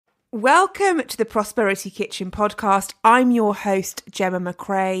Welcome to the Prosperity Kitchen podcast. I'm your host, Jenna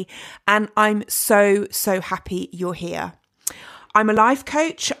Macciochi, and I'm so happy you're here. I'm a life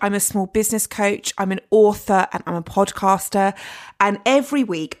coach, I'm a small business coach, I'm an author, and I'm a podcaster. And every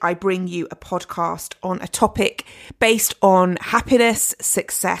week I bring you a podcast on a topic based on happiness,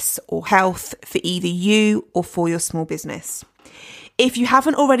 success, or health for either you or for your small business. If you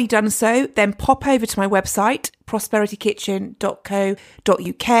haven't already done so, then pop over to my website,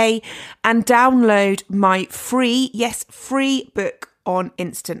 prosperityKitchen.co.uk, and download my free book on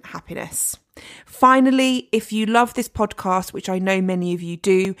instant happiness. Finally, if you love this podcast, which I know many of you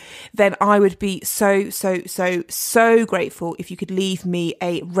do, then I would be so grateful if you could leave me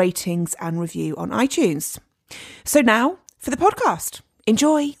a ratings and review on iTunes. So now for the podcast.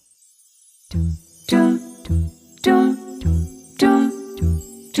 Enjoy.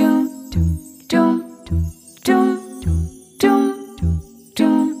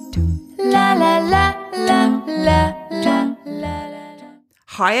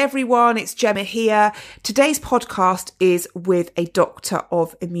 Hi everyone, it's Gemma here. Today's podcast is with a doctor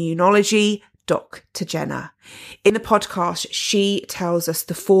of immunology, Dr. Jenna. In the podcast, she tells us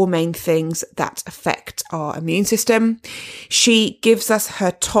the four main things that affect our immune system. She gives us her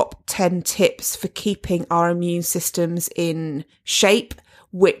top 10 tips for keeping our immune systems in shape,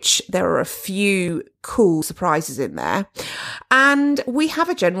 which there are a few cool surprises in there. And we have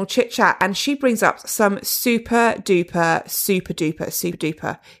a general chit chat, and she brings up some super duper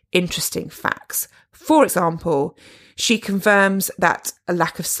interesting facts. For example, she confirms that a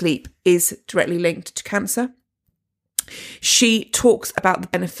lack of sleep is directly linked to cancer. She talks about the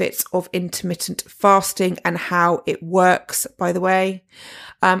benefits of intermittent fasting and how it works, by the way.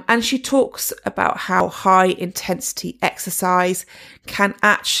 And she talks about how high intensity exercise can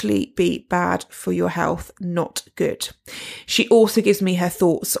actually be bad for your health, not good. She also gives me her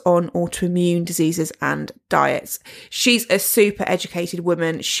thoughts on autoimmune diseases and diets. She's a super educated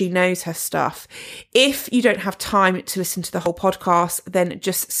woman. She knows her stuff. If you don't have time to listen to the whole podcast, then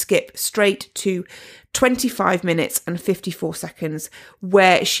just skip straight to 25 minutes and 54 seconds,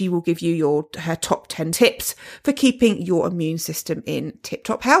 where she will give you her top 10 tips for keeping your immune system in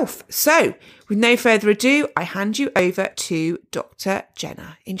tip-top health. So, with no further ado, I hand you over to Dr.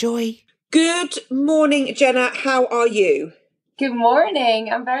 Jenna. Enjoy. Good morning, Jenna. How are you? Good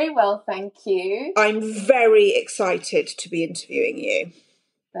morning. I'm very well, thank you. I'm very excited to be interviewing you.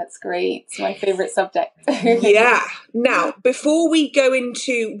 That's great. It's my favourite subject. Yeah. Now, before we go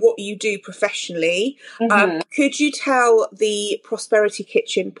into what you do professionally, could you tell the Prosperity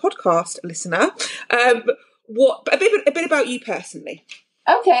Kitchen podcast listener a bit about you personally?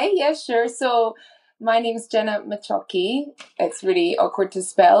 Okay, yeah, sure. So my name's Jenna Macciochi. It's really awkward to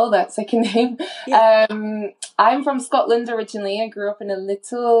spell that second name. Yeah. I'm from Scotland originally. I grew up in a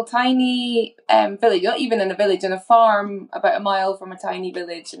little tiny village, not even in a village, in a farm about a mile from a tiny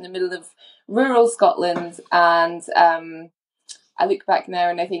village in the middle of rural Scotland. And I look back now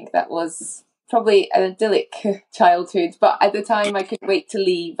and I think that was probably an idyllic childhood. But at the time I couldn't wait to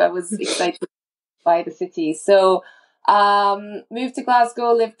leave. I was excited by the city. So moved to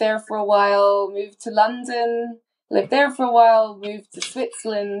Glasgow, lived there for a while, moved to London, lived there for a while, moved to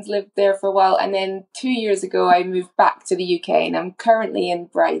Switzerland, lived there for a while, and then 2 years ago I moved back to the UK, and I'm currently in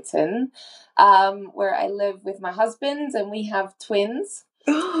Brighton, where I live with my husband, and we have twins,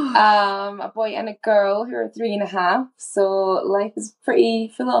 a boy and a girl who are 3.5, so life is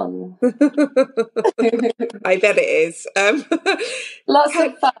pretty full on. I bet it is. Lots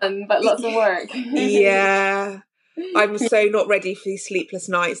of fun, but lots of work. Yeah. I'm so not ready for these sleepless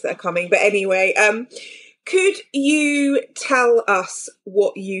nights that are coming. But anyway, could you tell us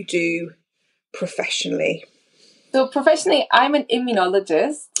what you do professionally? So professionally, I'm an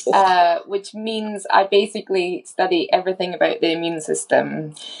immunologist, which means I basically study everything about the immune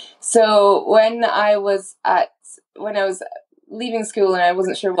system. So when I was leaving school and I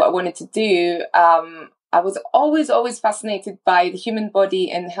wasn't sure what I wanted to do, I was always fascinated by the human body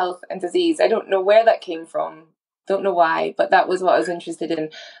and health and disease. I don't know where that came from. Don't know why, but that was what I was interested in.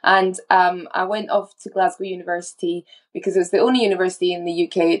 And I went off to Glasgow University because it was the only university in the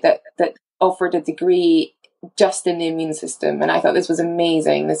UK that offered a degree just in the immune system. And I thought this was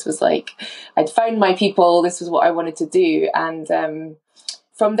amazing. This was like, I'd found my people. This was what I wanted to do. And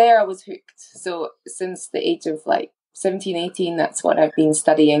from there, I was hooked. So since the age of 17, 18, that's what I've been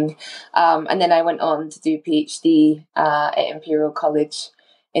studying. And then I went on to do PhD at Imperial College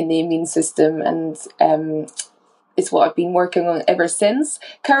in the immune system. And it's what I've been working on ever since.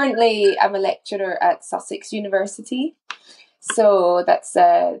 Currently, I'm a lecturer at Sussex University. So that's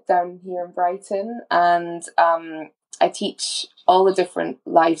down here in Brighton. And I teach all the different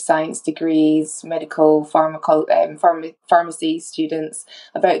life science degrees, medical, pharmacy students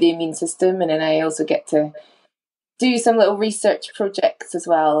about the immune system. And then I also get to do some little research projects as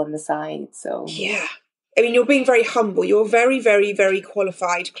well on the side. So yeah, I mean, you're being very humble. You're a very, very, very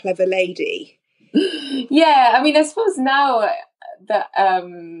qualified, clever lady. Yeah, I mean, I suppose now that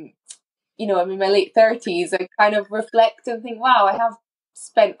you know, I'm in my late 30s, I kind of reflect and think, wow, I have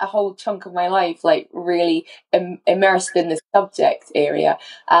spent a whole chunk of my life like really immersed in this subject area,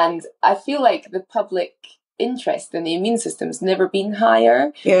 and I feel like the public interest in the immune system has never been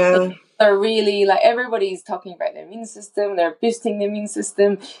higher. Yeah. They're really like, everybody's talking about the immune system, they're boosting the immune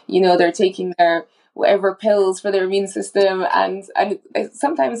system, you know, they're taking their whatever pills for their immune system, and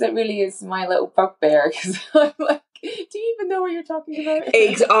sometimes it really is my little bugbear, because I'm like, do you even know what you're talking about?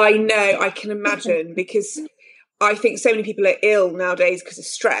 I know, I can imagine, because I think so many people are ill nowadays because of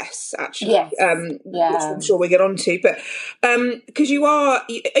stress, actually. Yes. Which I'm sure we'll get on to. But because are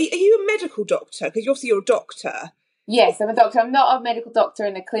you a medical doctor? Because obviously you're a doctor. Yes, I'm a doctor. I'm not a medical doctor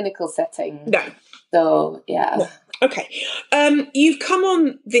in a clinical setting. No. So, yeah. No. Okay. You've come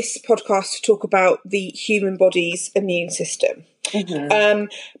on this podcast to talk about the human body's immune system. Mm-hmm.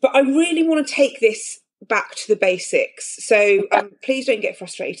 But I really want to take this back to the basics. So please don't get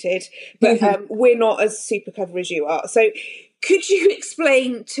frustrated, but we're not as super clever as you are. So could you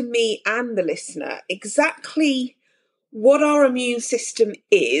explain to me and the listener exactly what our immune system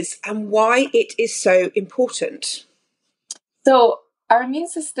is and why it is so important? So our immune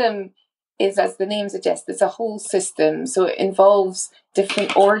system is, as the name suggests, it's a whole system. So it involves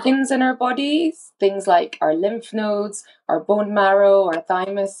different organs in our bodies, things like our lymph nodes, our bone marrow, our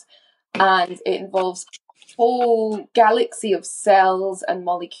thymus, and it involves a whole galaxy of cells and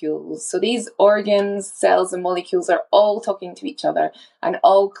molecules. So these organs, cells, and molecules are all talking to each other and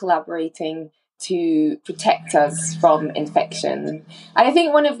all collaborating to protect us from infection. And I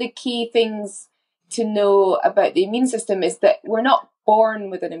think one of the key things to know about the immune system is that we're not born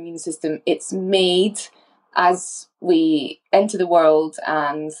with an immune system. It's made as we enter the world,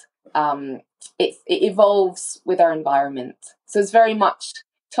 and it evolves with our environment. So it's very much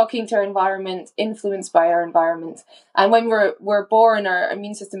talking to our environment, influenced by our environment. And when we're born, our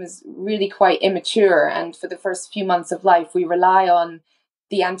immune system is really quite immature. And for the first few months of life, we rely on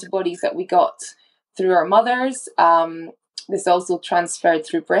the antibodies that we got through our mothers. This also transferred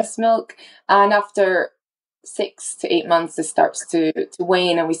through breast milk. And after 6 to 8 months, this starts to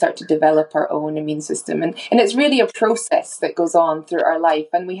wane, and we start to develop our own immune system. And it's really a process that goes on through our life.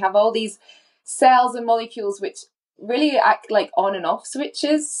 And we have all these cells and molecules which really act like on and off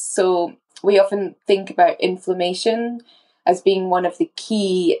switches. So we often think about inflammation as being one of the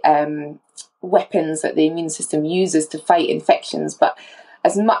key weapons that the immune system uses to fight infections. But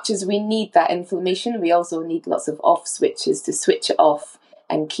as much as we need that inflammation, we also need lots of off switches to switch it off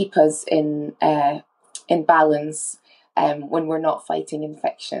and keep us in balance when we're not fighting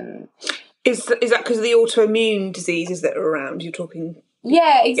infection. Is that because of the autoimmune diseases that are around? You're talking.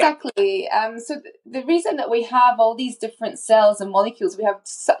 Yeah, exactly. Yeah. So the reason that we have all these different cells and molecules, we have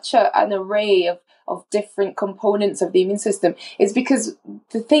such an array of different components of the immune system, is because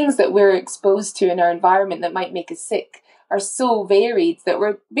the things that we're exposed to in our environment that might make us sick are so varied that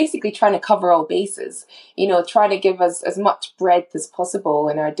we're basically trying to cover all bases, you know, trying to give us as much breadth as possible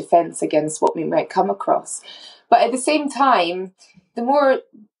in our defense against what we might come across. But at the same time, the more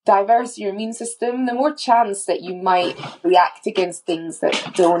diverse your immune system, the more chance that you might react against things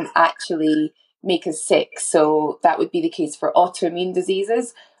that don't actually make us sick. So that would be the case for autoimmune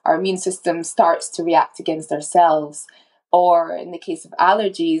diseases. Our immune system starts to react against ourselves. Or in the case of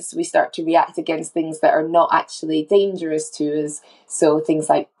allergies, we start to react against things that are not actually dangerous to us. So things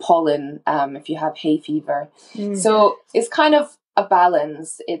like pollen, if you have hay fever. So it's kind of a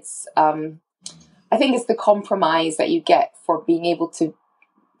balance. It's, I think it's the compromise that you get for being able to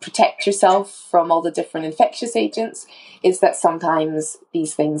protect yourself from all the different infectious agents, is that sometimes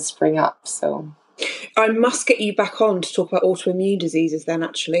these things spring up. So I must get you back on to talk about autoimmune diseases then,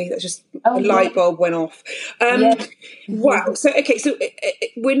 actually. That's just a light bulb went off. Wow. So, okay, so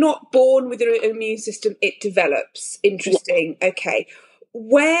we're not born with an immune system, it develops. Interesting. Yeah. Okay.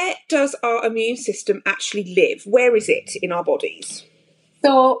 Where does our immune system actually live? Where is it in our bodies?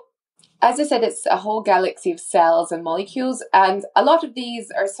 So, as I said, it's a whole galaxy of cells and molecules, and a lot of these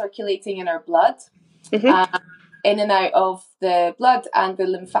are circulating in our blood. In and out of the blood and the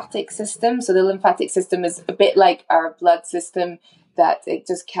lymphatic system. So the lymphatic system is a bit like our blood system, that it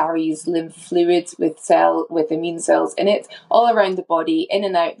just carries lymph fluid with immune cells in it all around the body, in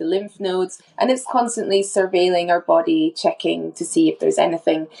and out the lymph nodes, and it's constantly surveilling our body, checking to see if there's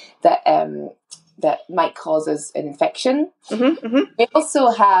anything that that might cause us an infection. Mm-hmm, mm-hmm. We also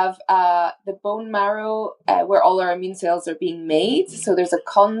have the bone marrow where all our immune cells are being made. So there's a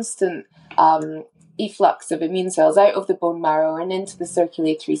constant efflux of immune cells out of the bone marrow and into the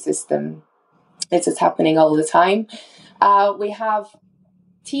circulatory system. This is happening all the time. We have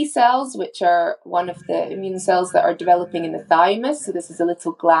T cells, which are one of the immune cells that are developing in the thymus. So this is a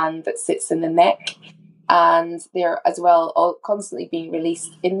little gland that sits in the neck. And they're as well all constantly being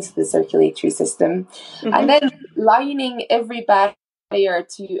released into the circulatory system. Mm-hmm. And then lining every barrier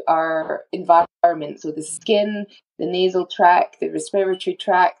to our environment. So the skin, the nasal tract, the respiratory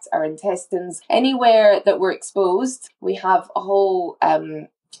tract, our intestines, anywhere that we're exposed, we have a whole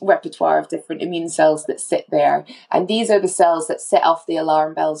repertoire of different immune cells that sit there. And these are the cells that set off the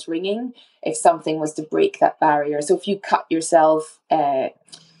alarm bells ringing if something was to break that barrier. So if you cut yourself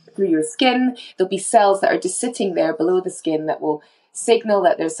through your skin, there'll be cells that are just sitting there below the skin that will signal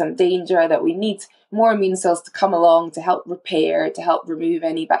that there's some danger, that we need more immune cells to come along to help repair, to help remove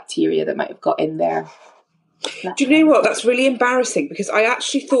any bacteria that might have got in there. Do you know what? That's really embarrassing, because I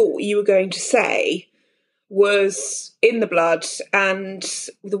actually thought what you were going to say was in the blood and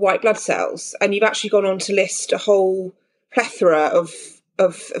the white blood cells, and you've actually gone on to list a whole plethora of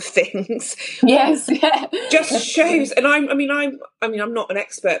things. Yes, yeah. Just shows, and I'm not an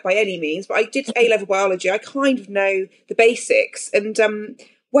expert by any means, but I did A-level biology. I kind of know the basics, and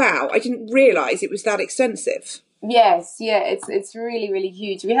wow, I didn't realise it was that extensive. Yes, yeah, it's really, really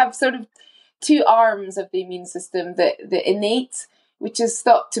huge. We have sort of two arms of the immune system: the innate, which is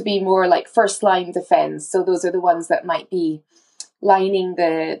thought to be more like first line defense. So those are the ones that might be lining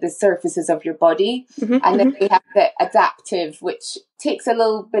the surfaces of your body. Mm-hmm, and then we have the adaptive, which takes a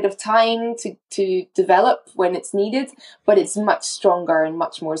little bit of time to develop when it's needed, but it's much stronger and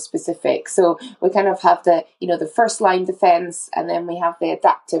much more specific. So we kind of have the first line defense, and then we have the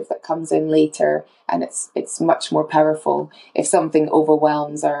adaptive that comes in later, and it's much more powerful if something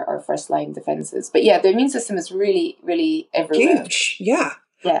overwhelms our first line defenses. But yeah, the immune system is really, really everywhere. Huge, yeah.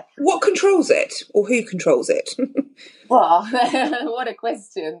 Yeah. What controls it, or who controls it? Well, what a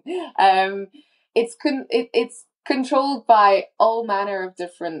question. It's controlled by all manner of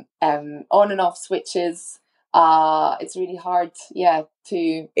different on and off switches. It's really hard,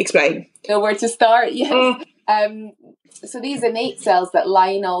 to explain. Know where to start. Yes. So these innate cells that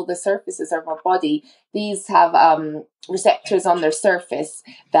line all the surfaces of our body, these have receptors on their surface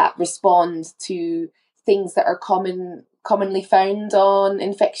that respond to things that are commonly found on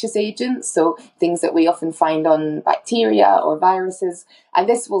infectious agents, so things that we often find on bacteria or viruses, and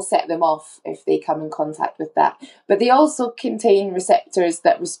this will set them off if they come in contact with that. But they also contain receptors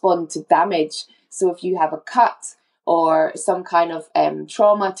that respond to damage. So if you have a cut or some kind of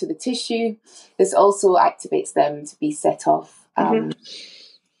trauma to the tissue, this also activates them to be set off. Mm-hmm.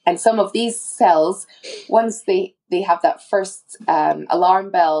 And some of these cells, once they have that first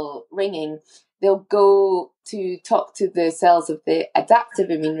alarm bell ringing, they'll go to talk to the cells of the adaptive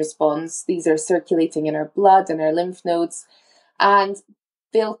immune response. These are circulating in our blood and our lymph nodes, and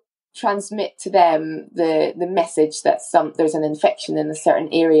they'll transmit to them the message that there's an infection in a certain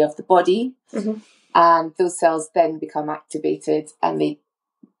area of the body. Mm-hmm. And those cells then become activated, and they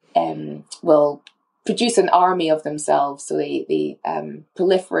will produce an army of themselves. So they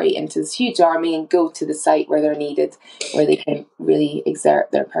proliferate into this huge army and go to the site where they're needed, where they can really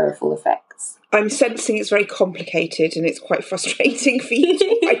exert their powerful effects. I'm sensing it's very complicated, and it's quite frustrating for you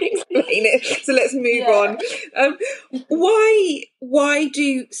to explain it. So let's move on. Why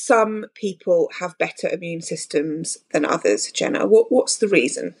do some people have better immune systems than others, Jenna? What's the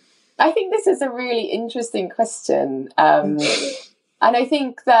reason? I think this is a really interesting question. And I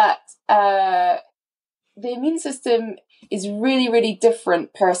think that the immune system is really, really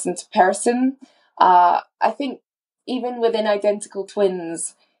different person to person. I think even within identical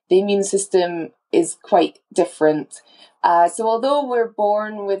twins, the immune system is quite different. So although we're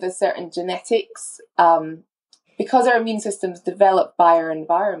born with a certain genetics, because our immune systems develop by our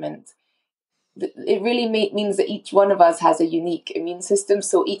environment, it really means that each one of us has a unique immune system.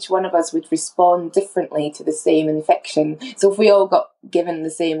 So each one of us would respond differently to the same infection. So if we all got given the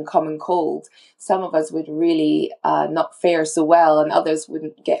same common cold, some of us would really not fare so well, and others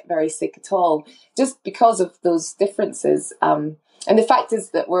wouldn't get very sick at all, just because of those differences. And the fact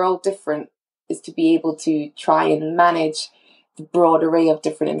is that we're all different is to be able to try and manage the broad array of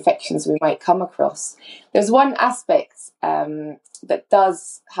different infections we might come across. There's one aspect that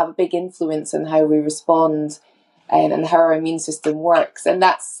does have a big influence on how we respond and how our immune system works, and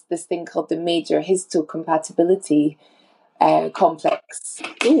that's this thing called the major histocompatibility complex.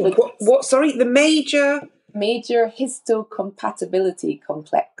 Ooh, what? Sorry, the major major histocompatibility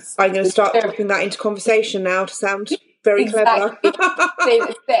complex. I'm going to start putting that into conversation now to sound very clever.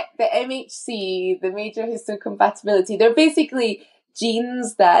 The MHC, the major histocompatibility, they're basically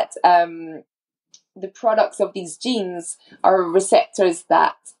genes that the products of these genes are receptors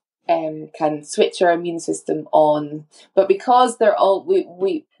that can switch our immune system on. But because they're all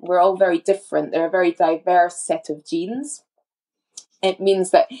we're all very different, they're a very diverse set of genes. It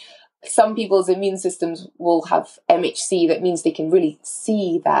means that some people's immune systems will have MHC. That means they can really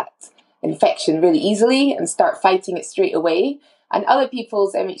see that infection really easily and start fighting it straight away. And other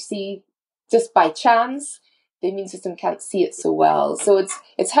people's MHC, just by chance, the immune system can't see it so well. So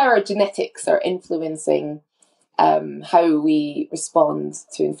it's how our genetics are influencing how we respond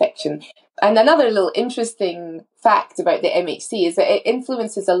to infection. And another little interesting fact about the MHC is that it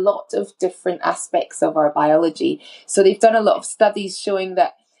influences a lot of different aspects of our biology. So they've done a lot of studies showing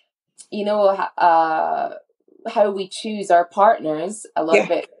that, how we choose our partners, a lot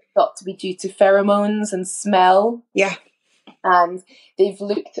of it thought to be due to pheromones and smell. Yeah. And they've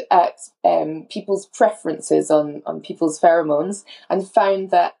looked at people's preferences on people's pheromones and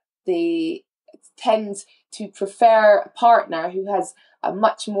found that they tend to prefer a partner who has a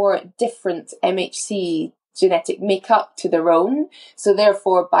much more different MHC genetic makeup to their own. So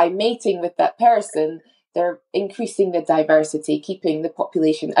therefore, by mating with that person, they're increasing the diversity, keeping the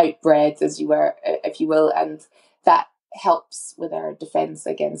population outbred, if you will, and that helps with our defense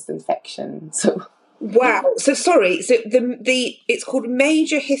against infection. So wow. So sorry. So the it's called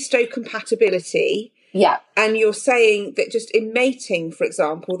major histocompatibility. Yeah. And you're saying that just in mating, for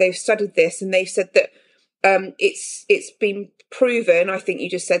example, they've studied this and they've said that it's been proven, I think you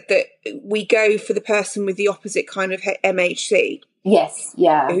just said, that we go for the person with the opposite kind of MHC. Yes,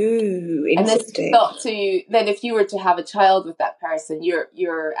 yeah. Ooh, interesting. And this thought to then, if you were to have a child with that person, you're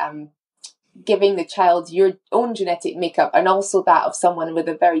giving the child your own genetic makeup and also that of someone with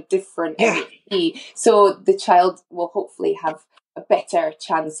a very different MHC. So the child will hopefully have a better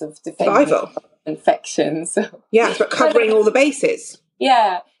chance of defending infection. So yeah, it's about covering all the bases.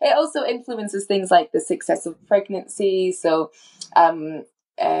 Yeah, it also influences things like the success of pregnancy. So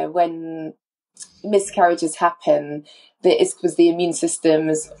when miscarriages happen, it's because the immune system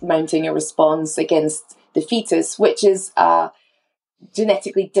is mounting a response against the fetus, which is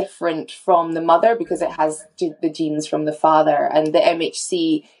genetically different from the mother because it has the genes from the father. And the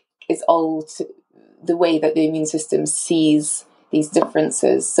MHC is all the way that the immune system sees these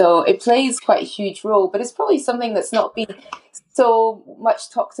differences. So it plays quite a huge role, but it's probably something that's not been so much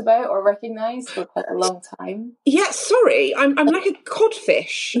talked about or recognised for quite a long time. Yeah, sorry, I'm like a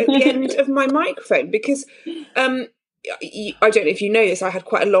codfish at the end of my microphone because I don't know if you know this, I had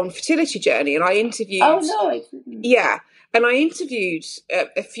quite a long fertility journey and I interviewed... Oh, no, I didn't. Yeah, and I interviewed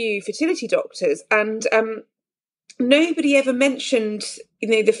a few fertility doctors and nobody ever mentioned,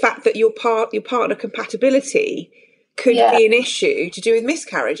 the fact that your partner compatibility could be an issue to do with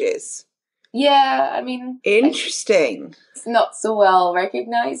miscarriages. Yeah, I mean... Interesting. It's not so well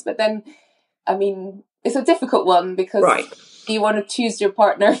recognised, but then, I mean, it's a difficult one because you want to choose your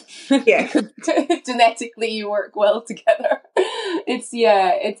partner. Yeah. Genetically, you work well together. It's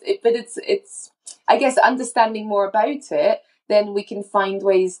I guess understanding more about it, then we can find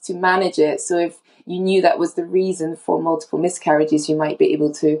ways to manage it. So if you knew that was the reason for multiple miscarriages, you might be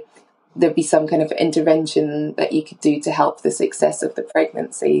able to, there'd be some kind of intervention that you could do to help the success of the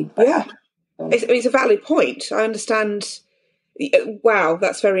pregnancy. Yeah. It's a valid point. I understand. Wow,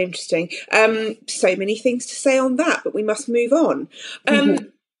 that's very interesting. So many things to say on that, but we must move on.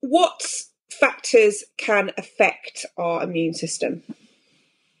 What factors can affect our immune system?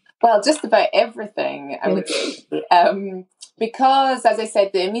 Well, just about everything, I would say. Because, as I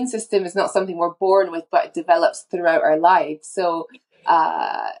said, the immune system is not something we're born with, but it develops throughout our lives. So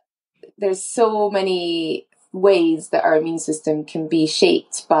there's so many ways that our immune system can be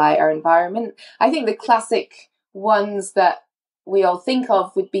shaped by our environment. I think the classic ones that we all think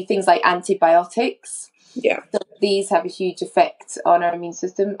of would be things like antibiotics. Yeah. So these have a huge effect on our immune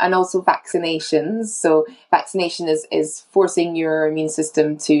system, and also vaccinations. So vaccination is forcing your immune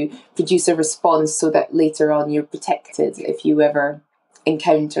system to produce a response so that later on you're protected if you ever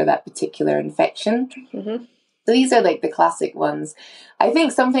encounter that particular infection. Mm-hmm. So these are like the classic ones. I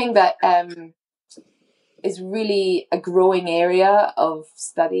think something that is really a growing area of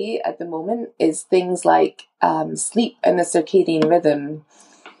study at the moment is things like sleep and the circadian rhythm.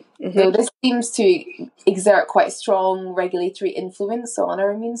 Mm-hmm. So this seems to exert quite a strong regulatory influence on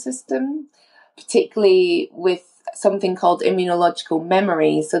our immune system, particularly with something called immunological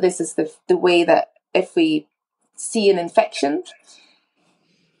memory. So this is the way that if we see an infection,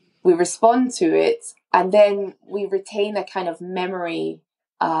 we respond to it And then we retain a kind of memory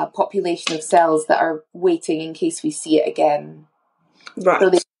population of cells that are waiting in case we see it again. Right.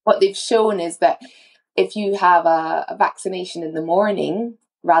 So what they've shown is that if you have a vaccination in the morning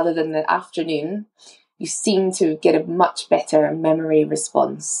rather than the afternoon, you seem to get a much better memory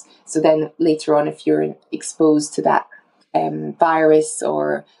response. So then later on, if you're exposed to that virus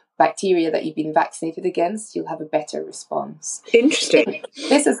or bacteria that you've been vaccinated against, you'll have a better response. Interesting.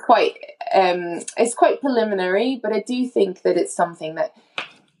 This is it's quite preliminary, but I do think that it's something that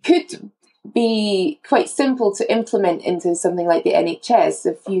could be quite simple to implement into something like the NHS.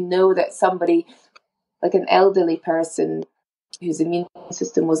 If you know that somebody, like an elderly person whose immune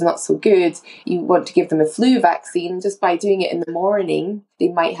system was not so good, you want to give them a flu vaccine, just by doing it in the morning, they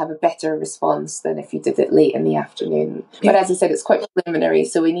might have a better response than if you did it late in the afternoon. Yeah. But as I said, it's quite preliminary,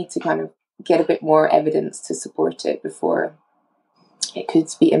 so we need to kind of get a bit more evidence to support it before it could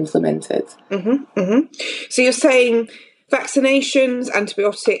be implemented. Mm-hmm, mm-hmm. So you're saying vaccinations,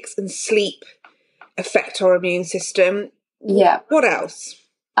 antibiotics and sleep affect our immune system. Yeah. What else?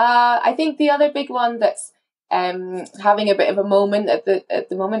 I think the other big one that's having a bit of a moment at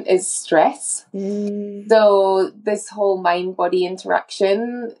the moment is stress. So this whole mind-body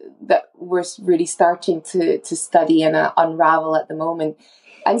interaction that we're really starting to study and unravel at the moment.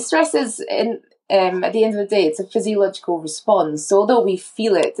 And stress is, at the end of the day, it's a physiological response. So although we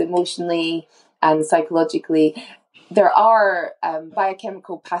feel it emotionally and psychologically, there are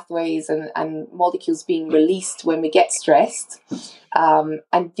biochemical pathways and molecules being released when we get stressed.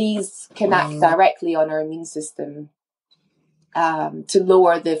 And these can act directly on our immune system to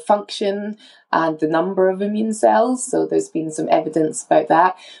lower the function and the number of immune cells. So there's been some evidence about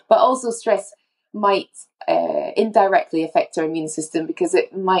that. But also stress might indirectly affect our immune system, because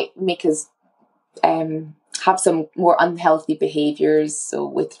it might make us have some more unhealthy behaviors, so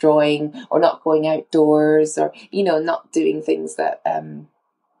withdrawing or not going outdoors, or not doing things that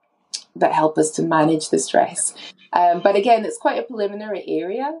that help us to manage the stress. But again, it's quite a preliminary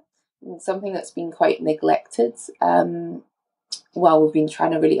area, something that's been quite neglected while we've been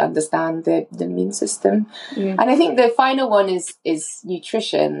trying to really understand the immune system. And I think the final one is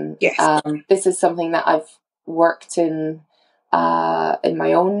nutrition. Yes. This is something that I've worked in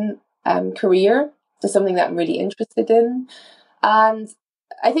my own career. It's something that I'm really interested in. And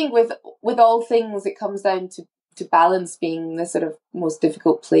I think with all things, it comes down to balance being the sort of most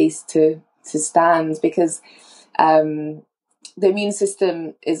difficult place to stand, because the immune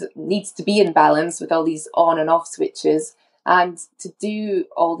system needs to be in balance with all these on and off switches, and to do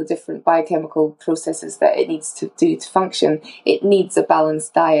all the different biochemical processes that it needs to do to function, it needs a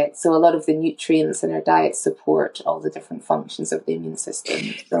balanced diet. So a lot of the nutrients in our diet support all the different functions of the immune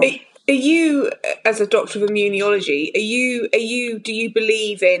system. So. Are you, as a doctor of immunology, do you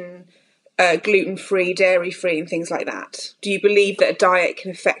believe in gluten-free, dairy-free and things like that? Do you believe that a diet can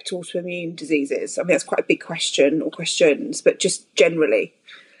affect autoimmune diseases? I mean, that's quite a big question, or questions, but just generally.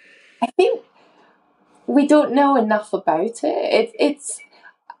 I think we don't know enough about it.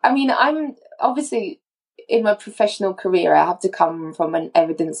 I'm obviously, in my professional career, I have to come from an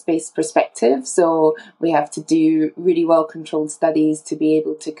evidence-based perspective. So we have to do really well-controlled studies to be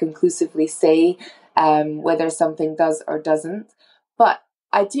able to conclusively say whether something does or doesn't. But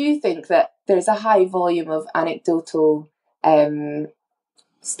I do think that there's a high volume of anecdotal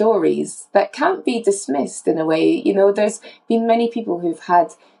stories that can't be dismissed in a way. There's been many people who've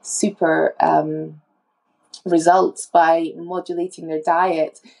had super results by modulating their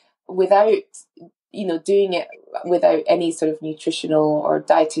diet without, doing it without any sort of nutritional or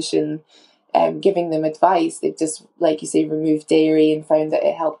dietitian giving them advice. They've just, like you say, removed dairy and found that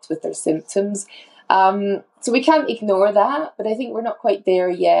it helped with their symptoms. So we can't ignore that, but I think we're not quite there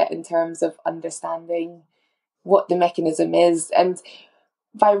yet in terms of understanding what the mechanism is. And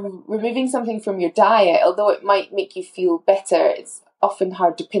by removing something from your diet, although it might make you feel better, it's often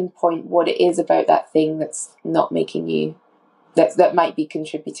hard to pinpoint what it is about that thing that's not making you, that might be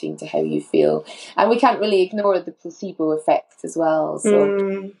contributing to how you feel. And we can't really ignore the placebo effect as well.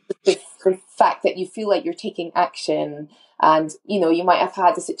 So the fact that you feel like you're taking action, and you might have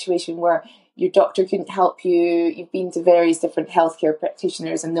had a situation where your doctor couldn't help you, you've been to various different healthcare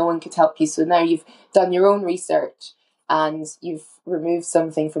practitioners and no one could help you, so now you've done your own research and you've removed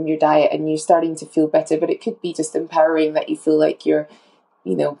something from your diet and you're starting to feel better. But it could be just empowering that you feel like you're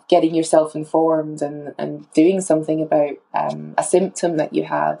getting yourself informed and doing something about a symptom that you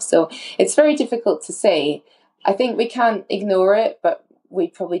have. So it's very difficult to say. I think we can't ignore it, but we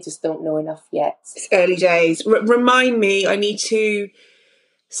probably just don't know enough yet. It's early days. Remind me, I need to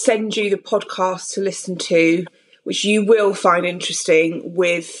send you the podcast to listen to, which you will find interesting,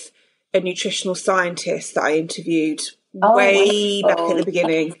 with a nutritional scientist that I interviewed way back at the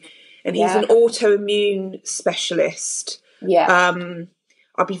beginning, and he's an autoimmune specialist.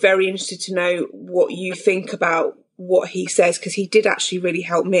 I'd be very interested to know what you think about what he says, because he did actually really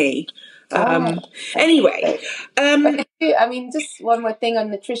help me. Anyway, I mean, just one more thing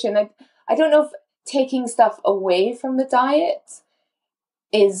on nutrition. I don't know if taking stuff away from the diet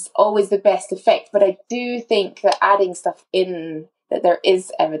is always the best effect, but I do think that adding stuff in, that there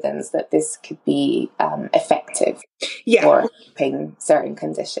is evidence that this could be effective for helping certain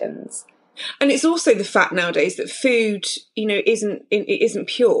conditions. And it's also the fact nowadays that food, isn't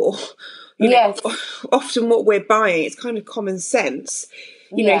pure. Know, often what we're buying, it's kind of common sense.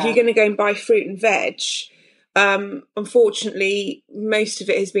 You know, if you're going to go and buy fruit and veg, unfortunately, most of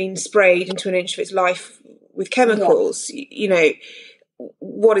it has been sprayed into an inch of its life with chemicals. You know,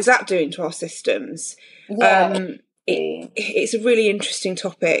 what is that doing to our systems? It's a really interesting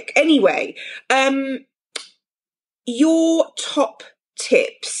topic. Anyway, your top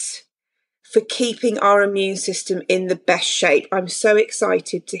tips for keeping our immune system in the best shape. I'm so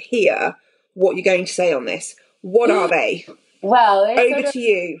excited to hear what you're going to say on this. What are they? Well, over to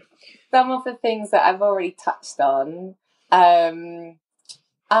you. Some of the things that I've already touched on. And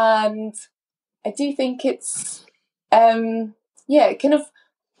I do think it's, it kind of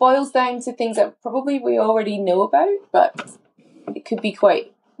boils down to things that probably we already know about, but it could be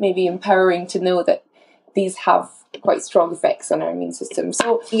quite maybe empowering to know that these have quite strong effects on our immune system.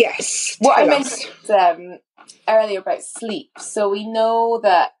 So yes, what I mentioned earlier about sleep. So we know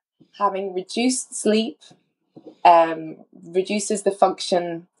that having reduced sleep reduces the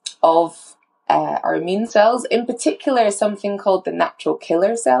function of our immune cells, in particular something called the natural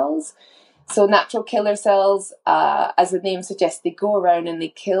killer cells. So natural killer cells, as the name suggests, they go around and they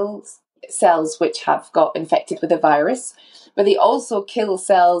kill cells which have got infected with a virus, but they also kill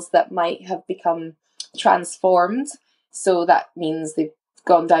cells that might have become transformed. So that means they've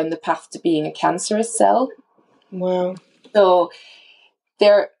gone down the path to being a cancerous cell. Wow. So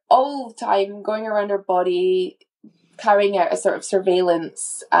they're all the time going around our body, carrying out a sort of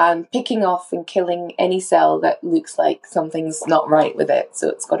surveillance and picking off and killing any cell that looks like something's not right with it. So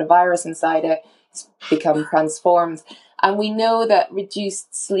it's got a virus inside it, it's become transformed. And we know that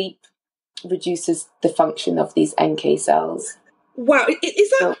reduced sleep reduces the function of these NK cells. Wow.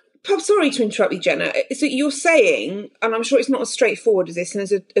 Is that... I'm sorry to interrupt you, Jenna. So you're saying, and I'm sure it's not as straightforward as this, and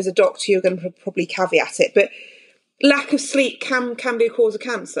as a doctor you're going to probably caveat it, but lack of sleep can be a cause of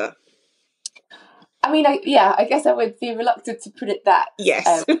cancer? I mean, I guess I would be reluctant to put it that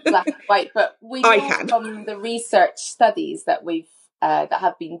black and white, but we know from the research studies that we've that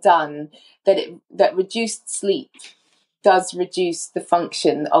have been done that reduced sleep does reduce the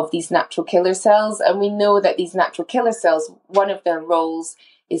function of these natural killer cells, and we know that these natural killer cells, one of their roles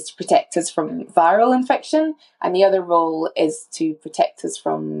is to protect us from viral infection, and the other role is to protect us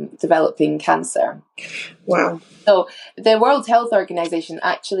from developing cancer. Wow. So the World Health Organization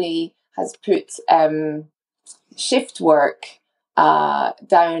actually has put shift work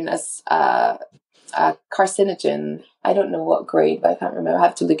down as a carcinogen. I don't know what grade, but I can't remember. I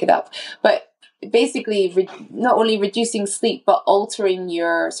have to look it up. But basically, not only reducing sleep, but altering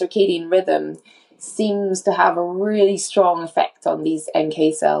your circadian rhythm seems to have a really strong effect on these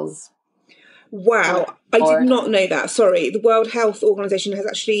NK cells. Wow, I did not know that. Sorry, the World Health Organization has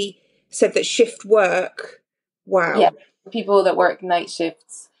actually said that shift work. Wow. Yeah, people that work night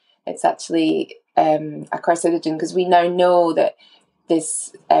shifts, it's actually a carcinogen, because we now know that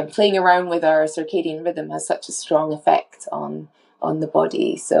this playing around with our circadian rhythm has such a strong effect on the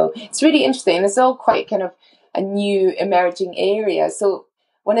body. So it's really interesting. It's all quite kind of a new emerging area. So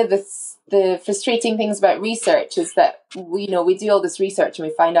one of the frustrating things about research is that we do all this research and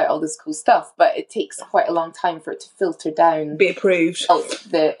we find out all this cool stuff, but it takes quite a long time for it to filter down, be approved, help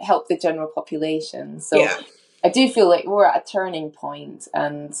the general population. So I do feel like we're at a turning point,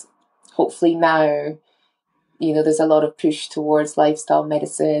 and hopefully now, there's a lot of push towards lifestyle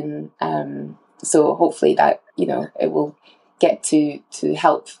medicine. So hopefully that it will get to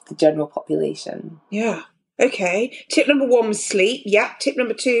help the general population. Yeah. Okay. Tip number 1 was sleep. Yeah. Tip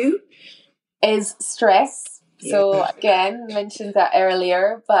number 2 is stress. Yeah. So again, mentioned that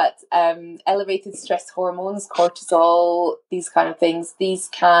earlier, but elevated stress hormones, cortisol, these kind of things, these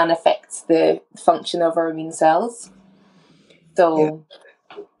can affect the function of our immune cells. So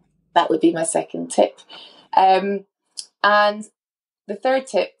that would be my second tip. And the third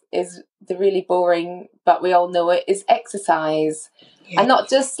tip is the really boring, but we all know it, is exercise. Yeah. And not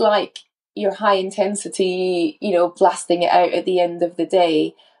just like your high intensity, blasting it out at the end of the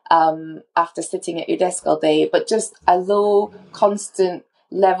day after sitting at your desk all day, but just a low, constant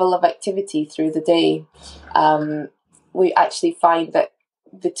level of activity through the day, we actually find that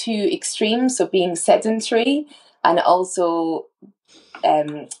the two extremes, so being sedentary and also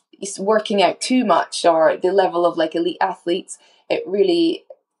working out too much, or the level of like elite athletes, it really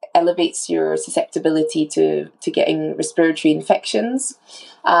elevates your susceptibility to getting respiratory infections.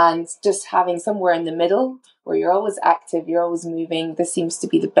 And just having somewhere in the middle where you're always active, you're always moving, this seems to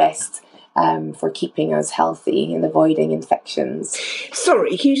be the best for keeping us healthy and avoiding infections.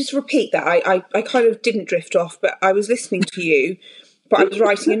 Sorry, can you just repeat that? I kind of didn't drift off, but I was listening to you, but I was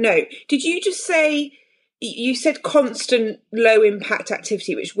writing a note. Did you just say, you said constant low impact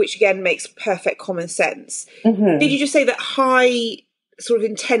activity, which again makes perfect common sense. Mm-hmm. Did you just say that high sort of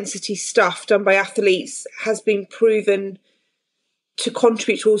intensity stuff done by athletes has been proven to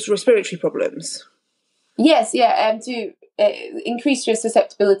contribute towards respiratory problems? Yes, yeah, to increase your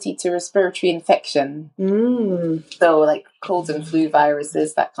susceptibility to respiratory infection. So like colds and flu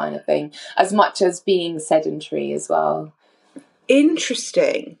viruses, that kind of thing, as much as being sedentary as well.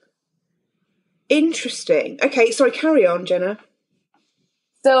 Interesting. Okay, sorry, carry on, Jenna.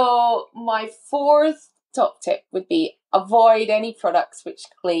 So my fourth top tip would be avoid any products which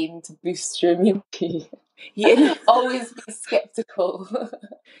claim to boost your immunity. Yeah. Always be skeptical.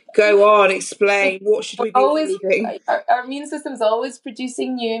 Go on, explain. What should we be avoiding? Our immune system's always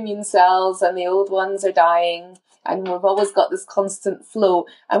producing new immune cells and the old ones are dying, and we've always got this constant flow,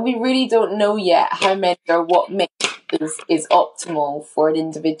 and we really don't know yet how many or what mix is optimal for an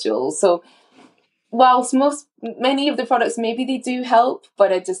individual. So whilst many of the products, maybe they do help,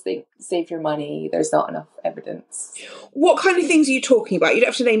 but I just think save your money. There's not enough evidence. What kind of things are you talking about? You don't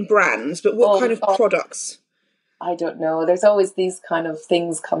have to name brands, but what kind of products? I don't know. There's always these kind of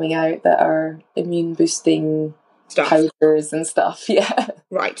things coming out that are immune boosting stuff, powders and stuff. Yeah.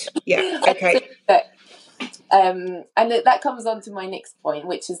 Right. Yeah. Okay. And that comes on to my next point,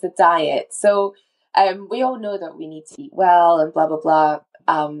 which is the diet. So we all know that we need to eat well and blah, blah, blah.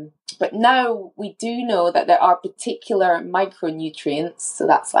 But now we do know that there are particular micronutrients. So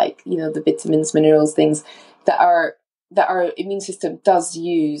that's like, the vitamins, minerals, things that our immune system does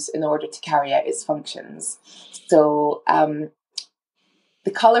use in order to carry out its functions. So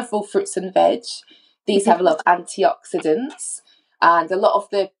the colourful fruits and veg, these have a lot of antioxidants, and a lot of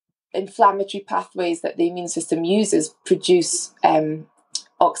the inflammatory pathways that the immune system uses produce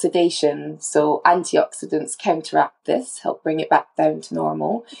oxidation. So antioxidants counteract this, help bring it back down to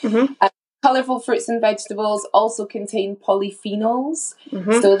normal. Mm-hmm. Colourful fruits and vegetables also contain polyphenols.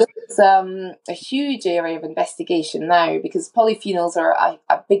 Mm-hmm. So this is a huge area of investigation now, because polyphenols are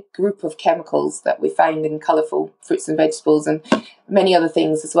a big group of chemicals that we find in colourful fruits and vegetables and many other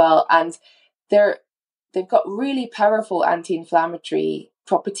things as well. And they've got really powerful anti-inflammatory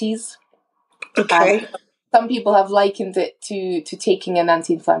properties. Okay. And some people have likened it to taking an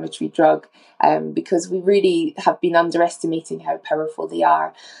anti-inflammatory drug, because we really have been underestimating how powerful they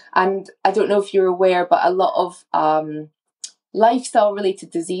are. And I don't know if you're aware, but a lot of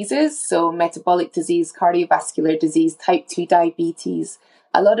lifestyle-related diseases, so metabolic disease, cardiovascular disease, type 2 diabetes,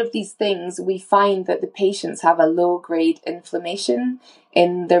 a lot of these things, we find that the patients have a low-grade inflammation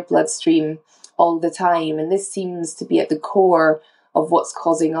in their bloodstream all the time. And this seems to be at the core of what's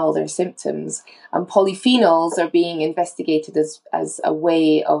causing all their symptoms. And polyphenols are being investigated as a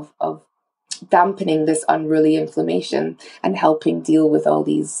way of dampening this unruly inflammation and helping deal with all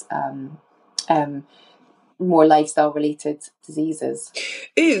these more lifestyle-related diseases.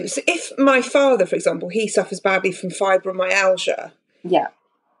 Ooh, so if my father, for example, he suffers badly from fibromyalgia,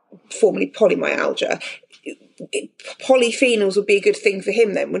 formerly polymyalgia, polyphenols would be a good thing for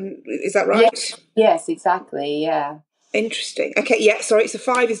him then, is that right? Yes, exactly, yeah. Interesting. Okay, yeah, sorry, so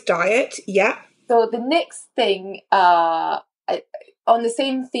 5 is diet, yeah. So the next thing, on the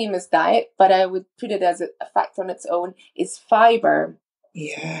same theme as diet, but I would put it as a fact on its own, is fibre.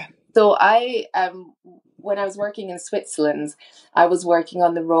 Yeah. So when I was working in Switzerland, I was working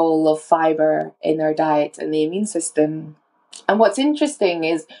on the role of fibre in our diet and the immune system. And what's interesting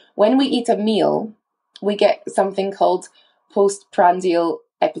is when we eat a meal, we get something called postprandial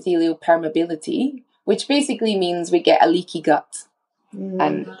epithelial permeability, which basically means we get a leaky gut.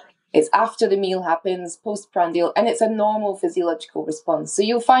 And it's after the meal happens, postprandial, and it's a normal physiological response. So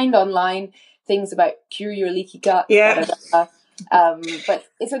you'll find online things about cure your leaky gut. Yeah. But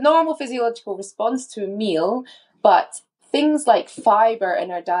it's a normal physiological response to a meal. But things like fibre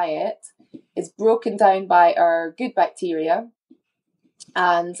in our diet is broken down by our good bacteria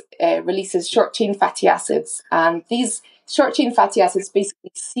and releases short-chain fatty acids. And these short chain fatty acids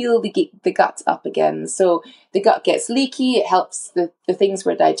basically seal the gut up again. So the gut gets leaky. It helps the things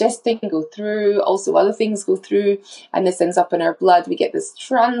we're digesting go through. Also, other things go through, and this ends up in our blood. We get this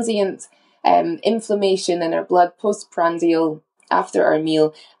transient inflammation in our blood postprandial after our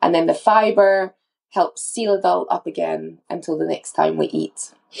meal, and then the fiber helps seal it all up again until the next time we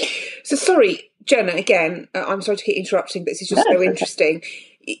eat. So sorry, Jenna, again, I'm sorry to keep interrupting, but this is just so interesting.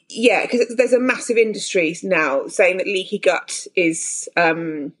 Yeah, because there's a massive industry now saying that leaky gut is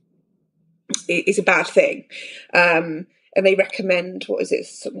a bad thing. And they recommend, what is it?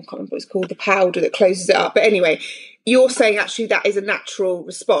 I can't remember what it's called, the powder that closes it up. But anyway, you're saying actually that is a natural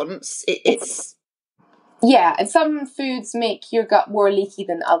response. It's Yeah, and some foods make your gut more leaky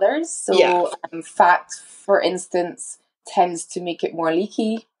than others. So fat, for instance, tends to make it more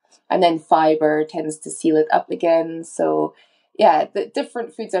leaky, and then fiber tends to seal it up again. So yeah, the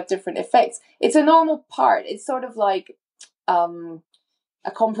different foods have different effects. It's a normal part. It's sort of like a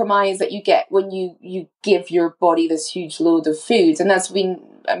compromise that you get when you give your body this huge load of food. And that's when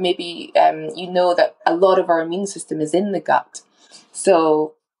maybe you know that a lot of our immune system is in the gut.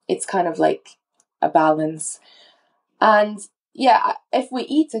 So it's kind of like a balance. And yeah, if we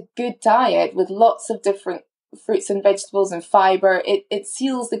eat a good diet with lots of different fruits and vegetables and fiber, it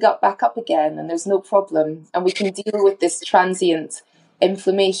seals the gut back up again, and there's no problem. And we can deal with this transient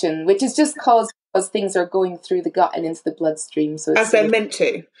inflammation, which is just caused because things are going through the gut and into the bloodstream. So as they're meant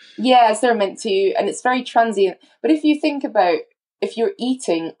to. Yeah, as they're meant to, and it's very transient. But if you think about, if you're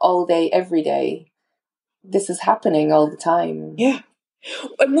eating all day, every day, this is happening all the time. Yeah.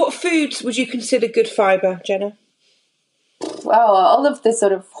 And what foods would you consider good fibre, Jenna? Well, all of the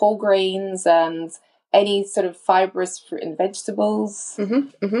sort of whole grains and any sort of fibrous fruit and vegetables.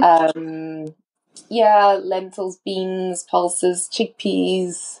 Yeah, lentils, beans, pulses,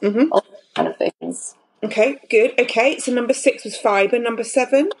 chickpeas, all that kind of things. Okay, good. Okay, so number 6 was fibre. Number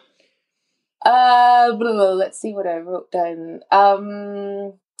 7? Let's see what I wrote down.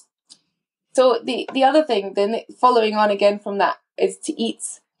 So the other thing, then following on again from that, is to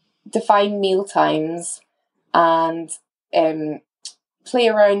eat defined meal times and play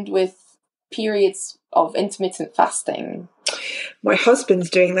around with periods of intermittent fasting. My husband's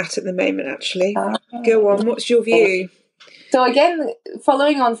doing that at the moment, actually. Go on, what's your view? So again,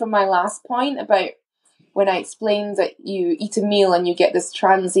 following on from my last point about when I explained that you eat a meal and you get this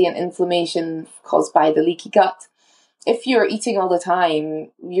transient inflammation caused by the leaky gut, if you're eating all the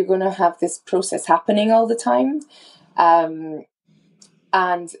time, you're going to have this process happening all the time.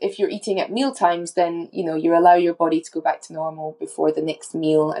 And if you're eating at meal times, then, you allow your body to go back to normal before the next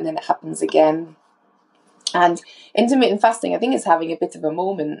meal, and then it happens again. And intermittent fasting, I think, is having a bit of a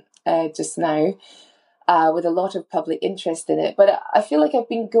moment just now with a lot of public interest in it. But I feel like I've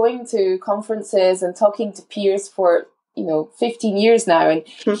been going to conferences and talking to peers for, 15 years now, and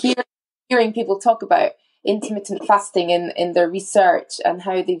hearing people talk about intermittent fasting in their research and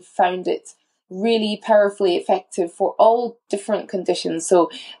how they've found it really powerfully effective for all different conditions. So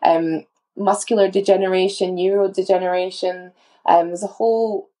muscular degeneration, neurodegeneration, there's a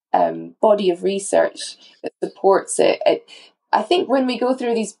whole body of research that supports it. I think when we go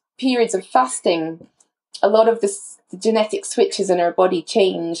through these periods of fasting, a lot of the genetic switches in our body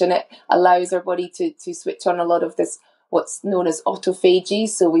change, and it allows our body to switch on a lot of this, what's known as autophagy.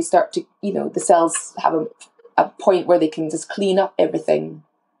 So we start to, the cells have a point where they can just clean up everything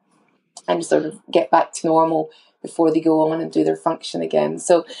and sort of get back to normal before they go on and do their function again.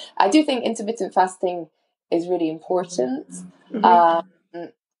 So I do think intermittent fasting is really important.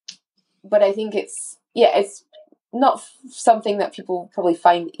 But I think it's not something that people probably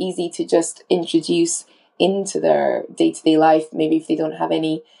find easy to just introduce into their day-to-day life, maybe if they don't have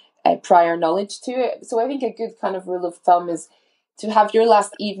any prior knowledge to it. So I think a good kind of rule of thumb is to have your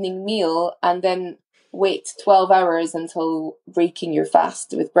last evening meal and then wait 12 hours until breaking your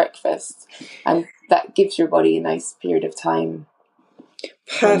fast with breakfast, and that gives your body a nice period of time.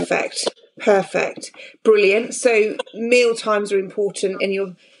 Perfect, brilliant. So meal times are important, and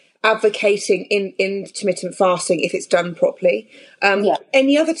you're advocating in intermittent fasting if it's done properly.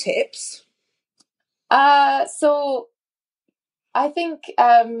 Any other tips? So I think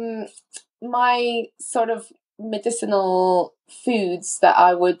my sort of medicinal foods that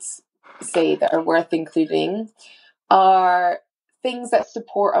I would say that are worth including are things that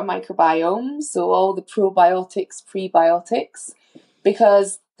support our microbiome, so all the probiotics, prebiotics,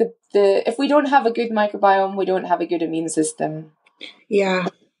 because the if we don't have a good microbiome, we don't have a good immune system. Yeah.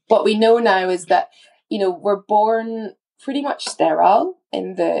 What we know now is that we're born pretty much sterile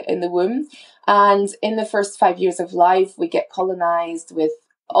in the womb, and in the first 5 years of life we get colonized with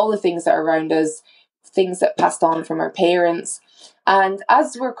all the things that are around us, things that passed on from our parents. And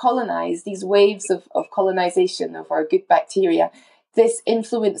as we're colonized, these waves of colonization of our good bacteria, this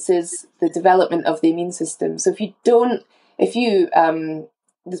influences the development of the immune system. So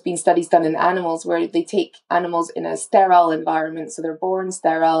there's been studies done in animals where they take animals in a sterile environment, so they're born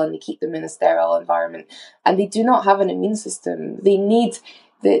sterile and they keep them in a sterile environment, and they do not have an immune system. They need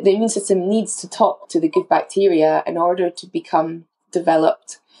the immune system needs to talk to the good bacteria in order to become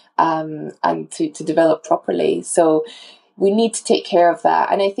developed, and to develop properly. So we need to take care of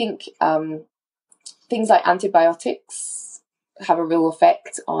that. And I think things like antibiotics have a real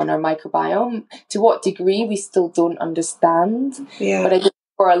effect on our microbiome. To what degree, we still don't understand. Yeah. But I think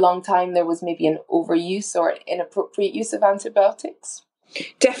for a long time, there was maybe an overuse or inappropriate use of antibiotics.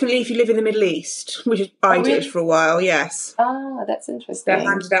 Definitely if you live in the Middle East, which I did for a while, yes. Ah, that's interesting. They're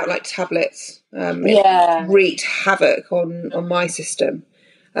handed out like tablets. It wreaked havoc on my system.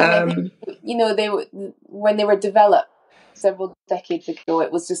 And I think, when they were developed several decades ago,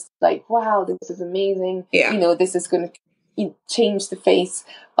 it was just like, wow, this is amazing. Yeah. This is going to change the face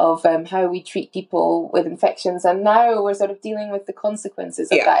of how we treat people with infections. And now we're sort of dealing with the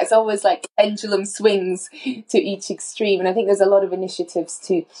consequences of that. It's always like pendulum swings to each extreme. And I think there's a lot of initiatives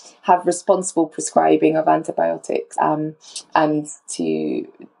to have responsible prescribing of antibiotics, and to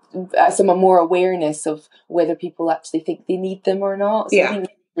some more awareness of whether people actually think they need them or not. So I think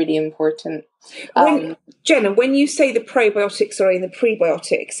that's really important. Jenna, when you say the probiotics are in the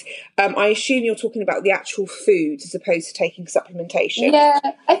prebiotics, I assume you're talking about the actual foods as opposed to taking supplementation. Yeah,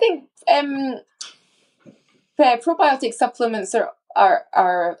 I think probiotic supplements are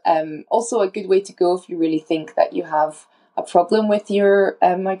also a good way to go if you really think that you have a problem with your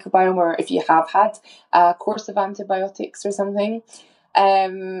microbiome, or if you have had a course of antibiotics or something.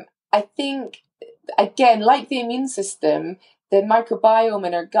 I think, again, like the immune system, the microbiome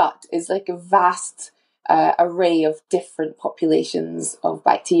in our gut is like a vast array of different populations of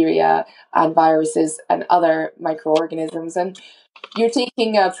bacteria and viruses and other microorganisms. And you're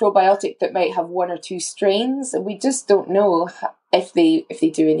taking a probiotic that might have one or two strains, and we just don't know if they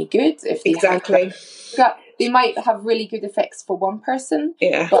do any good. If they they might have really good effects for one person,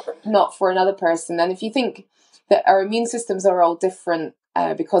 but not for another person. And if you think that our immune systems are all different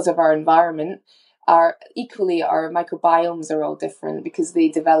because of our environment, our microbiomes are all different because they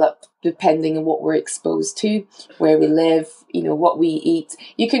develop depending on what we're exposed to, where we live, what we eat.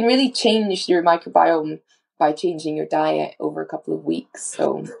 You can really change your microbiome by changing your diet over a couple of weeks.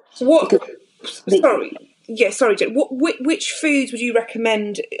 So sorry, Jen. Which foods would you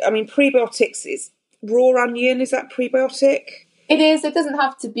recommend? I mean, prebiotics is raw onion. Is that prebiotic? It is. It doesn't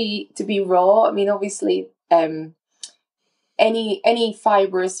have to be raw. I mean, obviously, any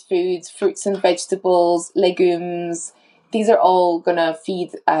fibrous foods, fruits and vegetables, legumes, these are all gonna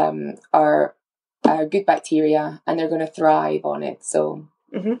feed our good bacteria, and they're gonna thrive on it. So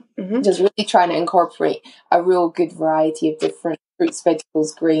just really trying to incorporate a real good variety of different fruits,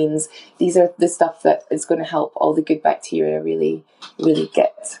 vegetables, grains. These are the stuff that is going to help all the good bacteria really, really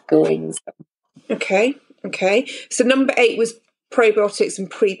get going. So. Okay. So number 8 was probiotics and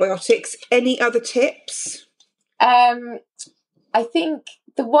prebiotics. Any other tips? I think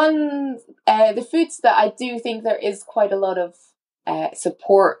the foods that I do think there is quite a lot of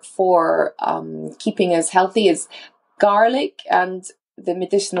support for keeping us healthy is garlic and the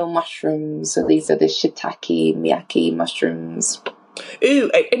medicinal mushrooms. So these are the shiitake, miyake mushrooms. Ooh,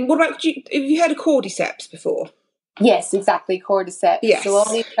 and what about, have you heard of cordyceps before? Yes, exactly, cordyceps. Yes. So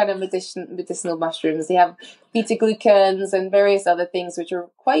all these kind of medicinal mushrooms, they have beta-glucans and various other things which are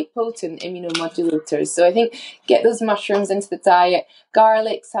quite potent immunomodulators. So I think get those mushrooms into the diet.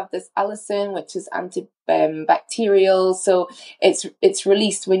 Garlics have this allicin, which is antibacterial. So it's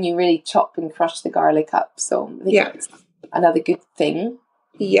released when you really chop and crush the garlic up. So I think that's another good thing.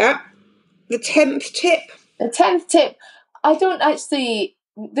 Yeah. The 10th tip? The 10th tip, I don't actually...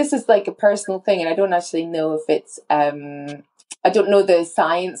 This is like a personal thing, and I don't actually know if it's I don't know the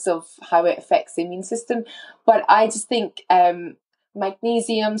science of how it affects the immune system, but I just think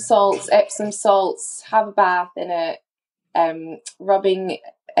magnesium salts, Epsom salts, have a bath in it, rubbing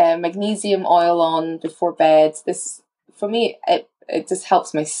magnesium oil on before bed. This, for me, it just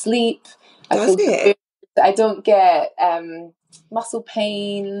helps my sleep. I don't get muscle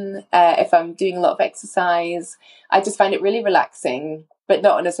pain if I'm doing a lot of exercise. I just find it really relaxing, but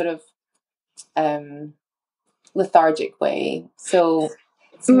not in a sort of lethargic way. So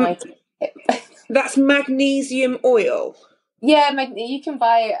it's my tip. That's magnesium oil. Yeah, you can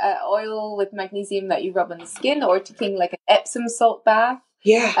buy oil with magnesium that you rub on the skin, or taking like an Epsom salt bath.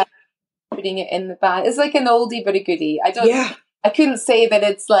 Yeah. Putting it in the bath. It's like an oldie but a goodie. I couldn't say that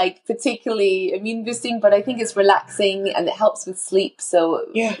it's like particularly immune boosting, but I think it's relaxing and it helps with sleep. So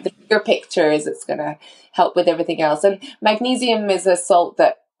the bigger picture is it's going to help with everything else. And magnesium is a salt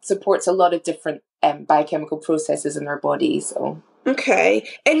that supports a lot of different biochemical processes in our body. So okay,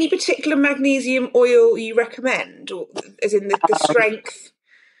 any particular magnesium oil you recommend, or as in the strength?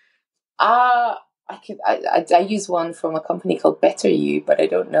 I use one from a company called Better You, but I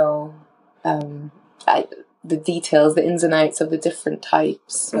don't know the details, the ins and outs of the different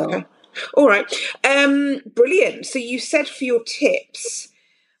types. So. Okay. All right. Brilliant. So you said for your tips,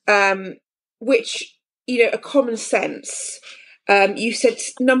 which, are common sense, you said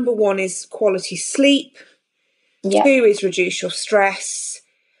number 1 is quality sleep. Yeah. 2 is reduce your stress.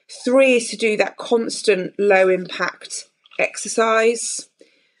 3 is to do that constant low impact exercise.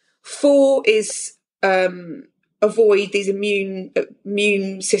 4 is avoid these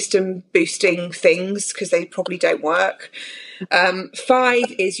immune system boosting things because they probably don't work. 5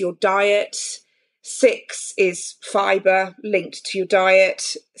 is your diet. 6 is fibre linked to your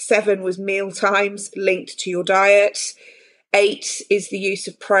diet. 7 was meal times linked to your diet. 8 is the use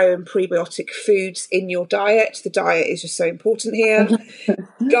of pro and prebiotic foods in your diet. The diet is just so important here.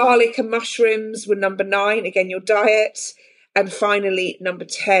 Garlic and mushrooms were number 9, again, your diet. And finally, number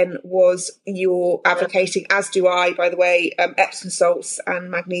 10 was you're advocating, as do I, by the way, Epsom salts and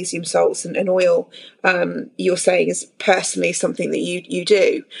magnesium salts and oil. You're saying is personally something that you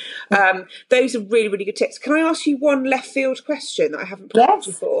do. Those are really, really good tips. Can I ask you one left field question that I haven't put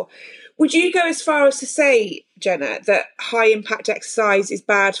before? Would you go as far as to say, Jenna, that high impact exercise is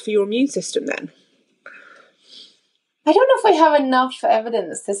bad for your immune system then? I don't know if we have enough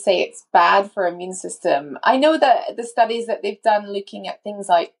evidence to say it's bad for our immune system. I know that the studies that they've done looking at things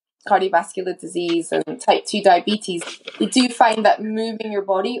like cardiovascular disease and type 2 diabetes, they do find that moving your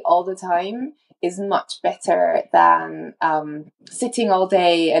body all the time is much better than sitting all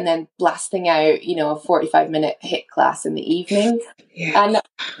day and then blasting out, a 45-minute HIIT class in the evening. Yeah. And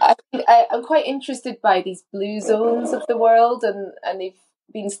I'm quite interested by these blue zones of the world, and they've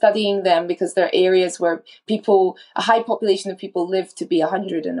been studying them because they're areas where a high population of people live to be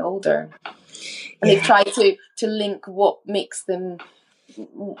 100 and older. And they've tried to link what makes them,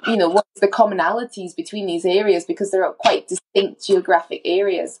 what's the commonalities between these areas, because they're quite distinct geographic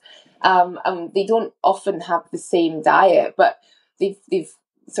areas. They don't often have the same diet, but they've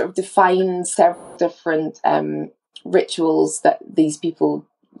sort of defined several different rituals that these people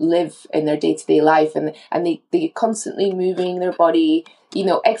live in their day-to-day life, and they're constantly moving their body,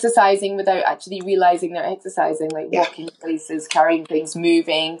 exercising without actually realizing they're exercising, like walking places, carrying things,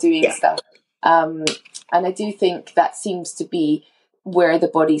 moving, doing stuff. And I do think that seems to be where the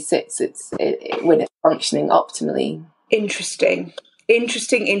body sits when it's functioning optimally. Interesting. The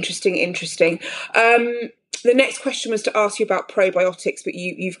next question was to ask you about probiotics, but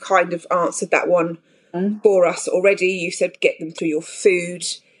you've kind of answered that one for us already. You said get them through your food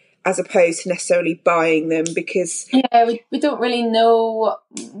as opposed to necessarily buying them, because we don't really know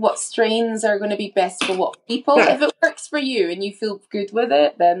what strains are going to be best for what people. No. If it works for you and you feel good with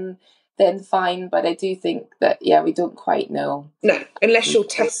it, then fine. But I do think that we don't quite know. No, unless you're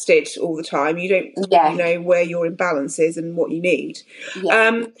tested all the time, you don't really know where your imbalance is and what you need.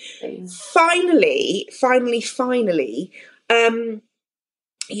 Finally,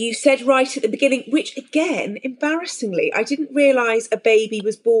 you said right at the beginning, which again, embarrassingly, I didn't realise a baby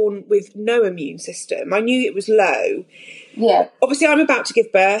was born with no immune system. I knew it was low. Yeah. Obviously, I'm about to give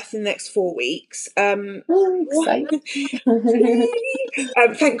birth in the next 4 weeks. Exciting.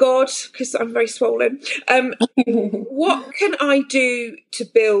 Thank God, because I'm very swollen. What can I do to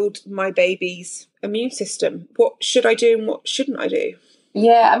build my baby's immune system? What should I do and what shouldn't I do?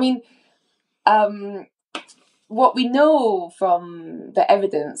 Yeah, I mean, what we know from the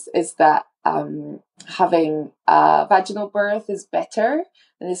evidence is that having a vaginal birth is better.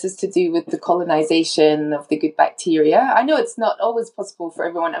 And this is to do with the colonization of the good bacteria. I know it's not always possible for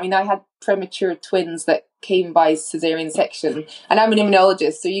everyone. I mean, I had premature twins that came by cesarean section, and I'm an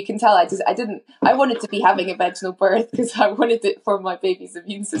immunologist, so you can tell I wanted to be having a vaginal birth because I wanted it for my baby's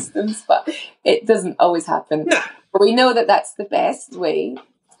immune systems, but it doesn't always happen. No. But we know that that's the best way.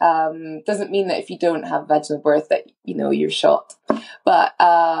 Doesn't mean that if you don't have vaginal birth that, you're shot. But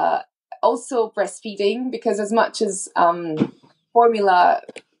also breastfeeding, because as much as formula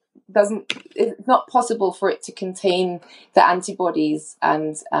it's not possible for it to contain the antibodies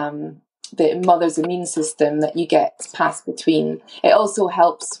and the mother's immune system that you get passed between. It also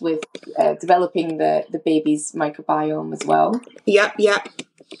helps with developing the baby's microbiome as well. Yeah.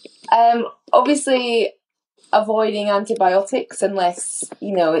 Obviously, avoiding antibiotics unless,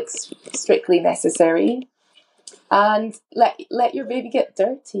 it's strictly necessary. And let your baby get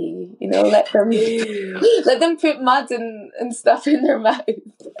dirty, let them put mud and stuff in their mouth.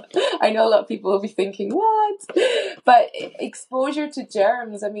 I know a lot of people will be thinking, what? But exposure to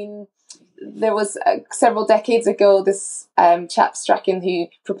germs, I mean, there was several decades ago this chap Strachan who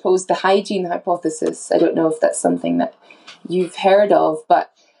proposed the hygiene hypothesis. I don't know if that's something that you've heard of,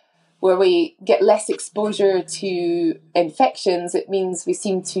 but where we get less exposure to infections, it means we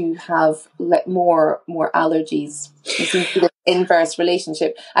seem to have more allergies. We seem to be the inverse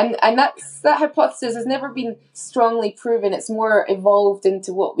relationship. And that hypothesis has never been strongly proven. It's more evolved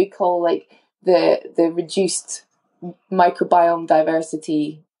into what we call like the reduced microbiome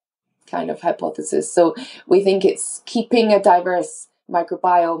diversity kind of hypothesis. So we think it's keeping a diverse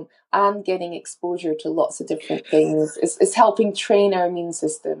microbiome and getting exposure to lots of different things is helping train our immune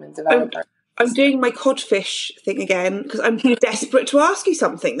system and develop our. I'm doing my codfish thing again because I'm desperate to ask you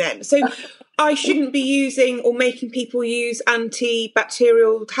something then. So I shouldn't be using or making people use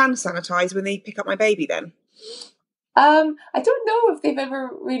antibacterial hand sanitizer when they pick up my baby then? I don't know if they've ever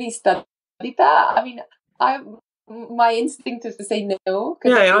really studied that. I mean, my instinct is to say no.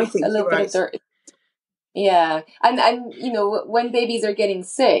 Yeah, I think a little bit of dirt. Yeah, and when babies are getting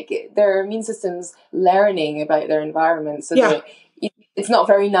sick, their immune system's learning about their environment, so it's not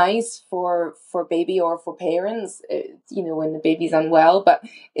very nice for baby or for parents, when the baby's unwell. But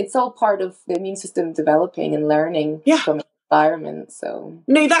it's all part of the immune system developing and learning from the environment. So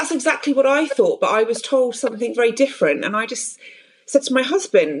no, that's exactly what I thought, but I was told something very different, and I just said to my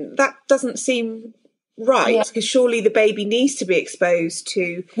husband, that doesn't seem right, because surely the baby needs to be exposed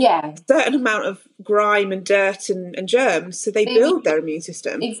to a certain amount of grime and dirt and germs so they build their immune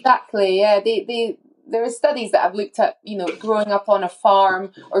system. Exactly, yeah. There are studies that have looked at, growing up on a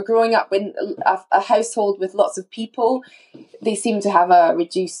farm or growing up in a household with lots of people. They seem to have a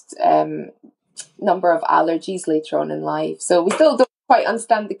reduced number of allergies later on in life. So we still don't quite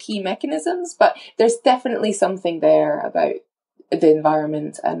understand the key mechanisms, but there's definitely something there about the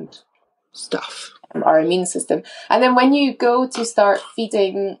environment and stuff. Our immune system. And then when you go to start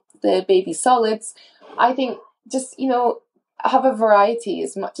feeding the baby solids, I think just, have a variety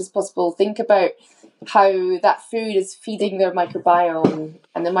as much as possible. Think about how that food is feeding their microbiome,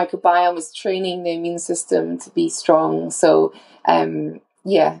 and the microbiome is training the immune system to be strong. So,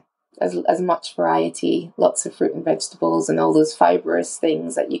 as much variety, lots of fruit and vegetables and all those fibrous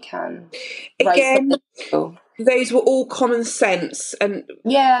things that you can. Again, those were all common sense and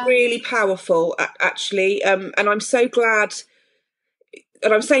really powerful, actually. And I'm so glad.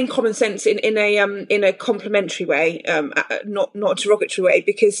 And I'm saying common sense in a complimentary way, not a derogatory way,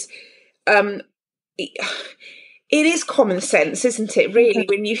 because it is common sense, isn't it? Really,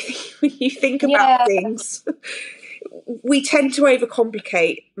 when you think about things, we tend to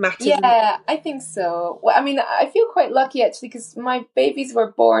overcomplicate matters. Yeah, I think so. Well, I mean, I feel quite lucky actually because my babies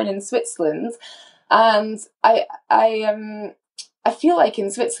were born in Switzerland, and I feel like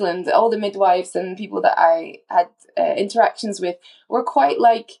in Switzerland, all the midwives and people that I had interactions with were quite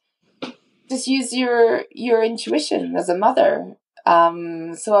like, just use your intuition as a mother. So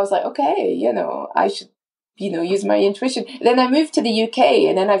I was like, okay, I should, use my intuition. Then I moved to the UK,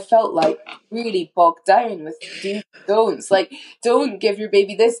 and then I felt like really bogged down with do's and don'ts. Like, don't give your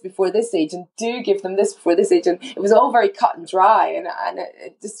baby this before this age, and do give them this before this age. And it was all very cut and dry, and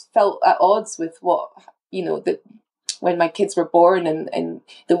it just felt at odds with what, when my kids were born and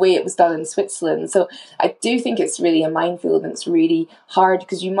the way it was done in Switzerland. So I do think it's really a minefield, and it's really hard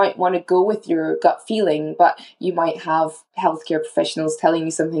because you might want to go with your gut feeling, but you might have healthcare professionals telling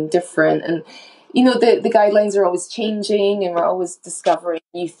you something different. And, the guidelines are always changing, and we're always discovering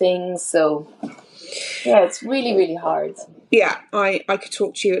new things. So yeah, it's really, really hard. Yeah, I could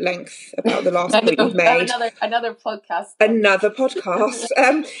talk to you at length about the last point you've made. Another podcast. Another podcast.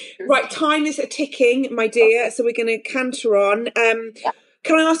 Right, time is ticking, my dear, so we're going to canter on.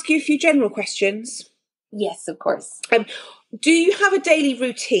 Can I ask you a few general questions? Yes, of course. Do you have a daily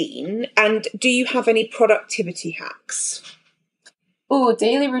routine, and do you have any productivity hacks? Oh,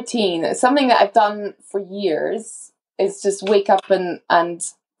 daily routine. Something that I've done for years is just wake up and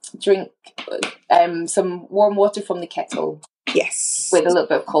drink some warm water from the kettle. Yes. With a little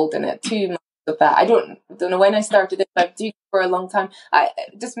bit of cold in it. 2 months of that. I don't know when I started it, but I've done it for a long time.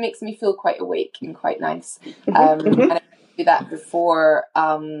 It just makes me feel quite awake and quite nice. And I do that before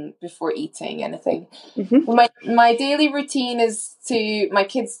eating anything. My daily routine is my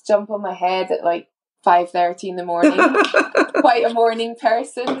kids jump on my head at like 5:30 in the morning. Quite a morning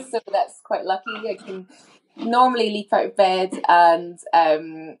person, so that's quite lucky. I can normally leap out of bed and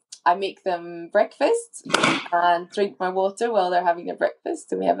I make them breakfast and drink my water while they're having their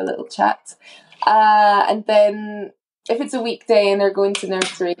breakfast, and we have a little chat. And then if it's a weekday and they're going to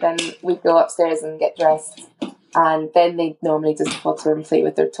nursery, then we go upstairs and get dressed. And then they normally just potter and play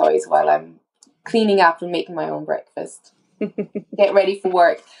with their toys while I'm cleaning up and making my own breakfast. Get ready for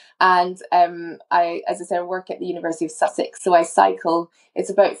work. And as I said, I work at the University of Sussex, so I cycle. It's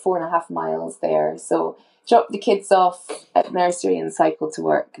about 4.5 miles there. So drop the kids off at nursery and cycle to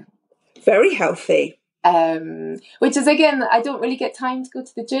work. Very healthy. Which is, again, I don't really get time to go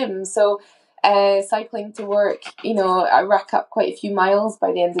to the gym. So cycling to work, I rack up quite a few miles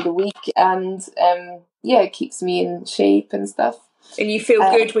by the end of the week. And it keeps me in shape and stuff. And you feel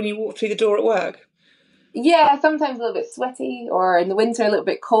good when you walk through the door at work? Yeah, sometimes a little bit sweaty, or in the winter a little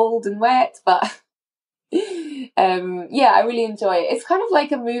bit cold and wet, but I really enjoy it. It's kind of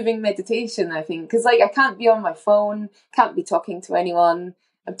like a moving meditation, I think, because I can't be on my phone, can't be talking to anyone.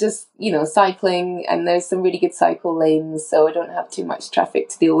 I'm just, cycling, and there's some really good cycle lanes, so I don't have too much traffic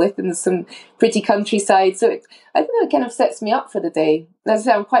to deal with, and there's some pretty countryside, so I think it kind of sets me up for the day. As I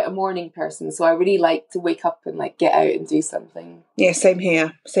say, I'm quite a morning person, so I really like to wake up and get out and do something. Yeah, same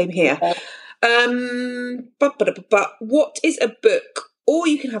here. But what is a book, or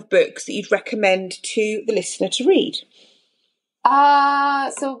you can have books, that you'd recommend to the listener to read?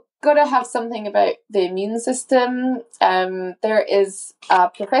 So gotta have something about the immune system. There is a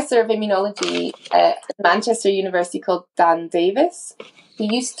professor of immunology at Manchester University called Dan Davis.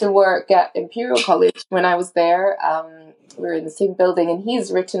 He used to work at Imperial College when I was there. We were in the same building, and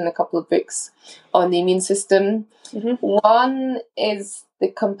he's written a couple of books on the immune system. Mm-hmm. One is the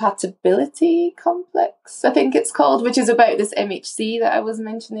compatibility complex, I think it's called, which is about this MHC that I was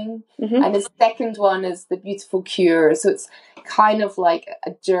mentioning. Mm-hmm. And the second one is the beautiful cure. So it's kind of like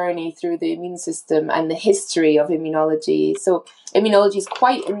a journey through the immune system and the history of immunology. So immunology is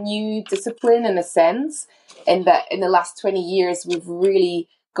quite a new discipline in a sense, in that in the last 20 years, we've really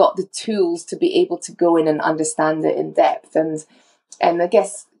got the tools to be able to go in and understand it in depth. And I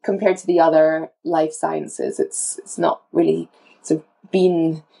guess compared to the other life sciences, it's not really sort of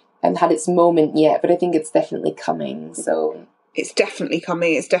been and had its moment yet, but I think it's definitely coming. So it's definitely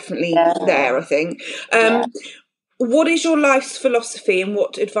coming. It's definitely there, I think. What is your life's philosophy, and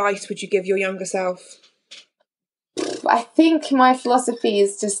what advice would you give your younger self? I think my philosophy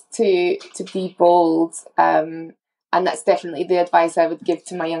is just to be bold, and that's definitely the advice I would give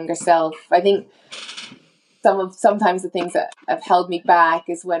to my younger self. I think sometimes the things that have held me back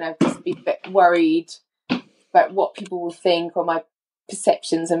is when I've just been a bit worried about what people will think, or my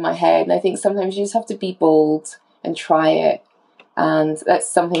perceptions in my head. And I think sometimes you just have to be bold and try it. And that's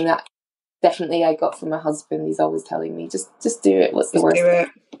something that definitely I got from my husband. He's always telling me, just do it. What's the worst? Do it.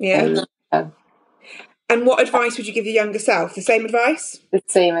 Yeah. And what advice would you give your younger self? The same advice? The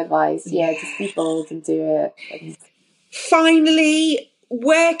same advice. Yeah, just be bold and do it. Finally,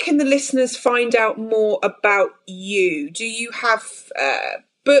 where can the listeners find out more about you? Do you have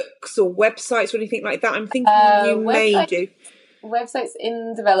books or websites or anything like that? I'm thinking you may do. Website's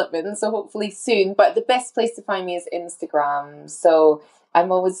in development, so hopefully soon. But the best place to find me is Instagram. So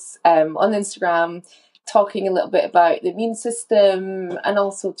I'm always on Instagram talking a little bit about the immune system and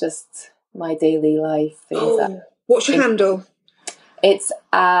also just my daily life. What's your handle? It's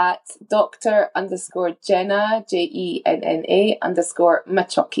at Dr_Jenna, JENNA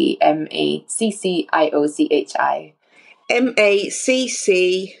 _Macciochi, MACCIOCHI.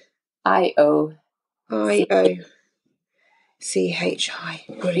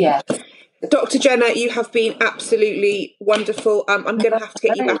 MACCIOCHI. Brilliant. Yeah. Dr. Jenna, you have been absolutely wonderful. I'm going to have to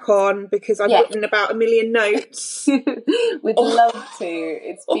get you back on because I've written about 1 million notes. Would love to.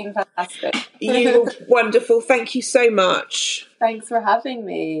 It's been fantastic. You were wonderful. Thank you so much. Thanks for having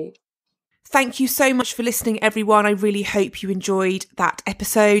me. Thank you so much for listening, everyone. I really hope you enjoyed that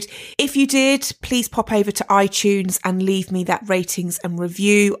episode. If you did, please pop over to iTunes and leave me that ratings and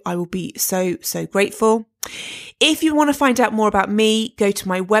review. I will be so grateful. If you want to find out more about me, go to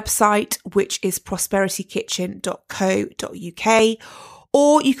my website, which is prosperityKitchen.co.uk,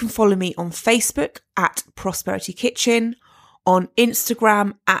 or you can follow me on Facebook at Prosperity Kitchen, on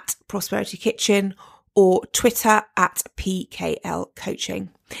Instagram at Prosperity Kitchen, or Twitter at PKL Coaching.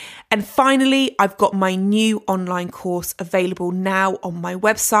 And finally, I've got my new online course available now on my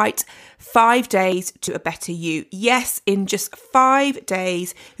website, 5 Days to a Better You. Yes, in just 5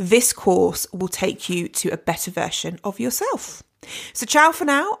 days, this course will take you to a better version of yourself. So ciao for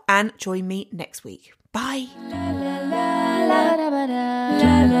now, and join me next week. Bye. La la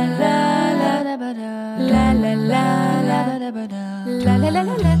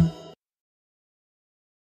la la.